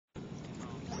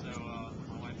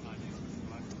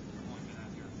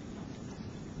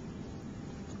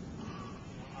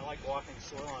like walking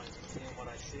shorelines and seeing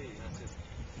what I see. That's just,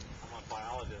 I'm a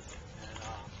biologist, and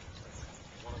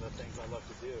that's one of the things I love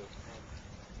to do. And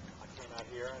I came out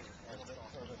here and a little bit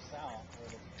further south, where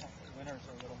the winters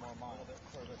are a little more mild. A little bit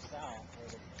further south,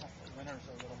 where the winters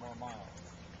are a little more mild.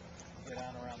 Go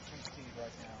down around Chesapeake Bay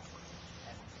right now,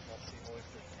 and you'll see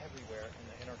oysters everywhere in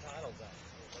the intertidal zone.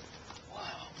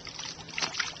 Wow.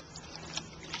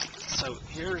 So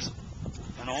here's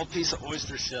an old piece of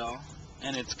oyster shell,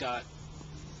 and it's got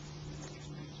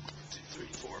 2, 3,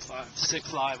 4, 5,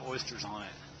 6 live oysters on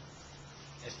it.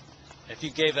 If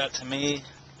you gave that to me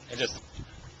and just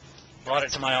brought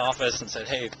it to my office and said,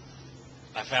 hey,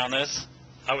 I found this,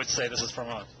 I would say this is from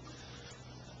a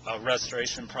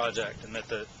restoration project and that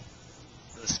the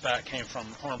spat came from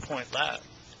Horn Point Lab.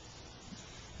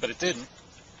 But it didn't.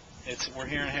 We're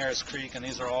here in Harris Creek, and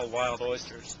these are all wild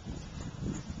oysters.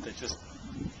 They just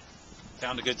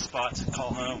found a good spot to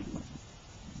call home.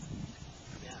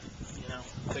 Yeah, you know,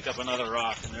 pick up another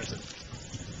rock, and there's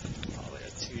probably a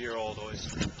 2-year-old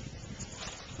oyster.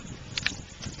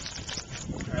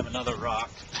 Grab another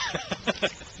rock,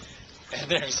 and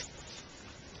there's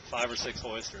 5 or 6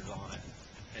 oysters on it.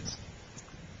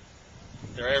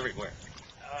 They're everywhere.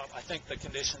 I think the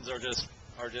conditions are just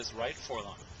right for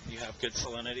them. You have good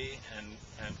salinity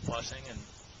and flushing, and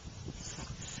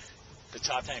the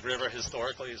Choptank River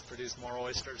historically has produced more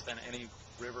oysters than any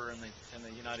river in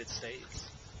the United States.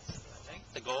 I think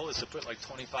the goal is to put like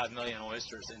 25 million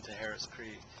oysters into Harris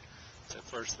Creek. So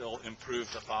first they'll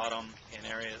improve the bottom in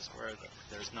areas where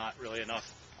there's not really enough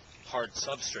hard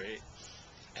substrate,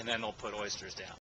 and then they'll put oysters down.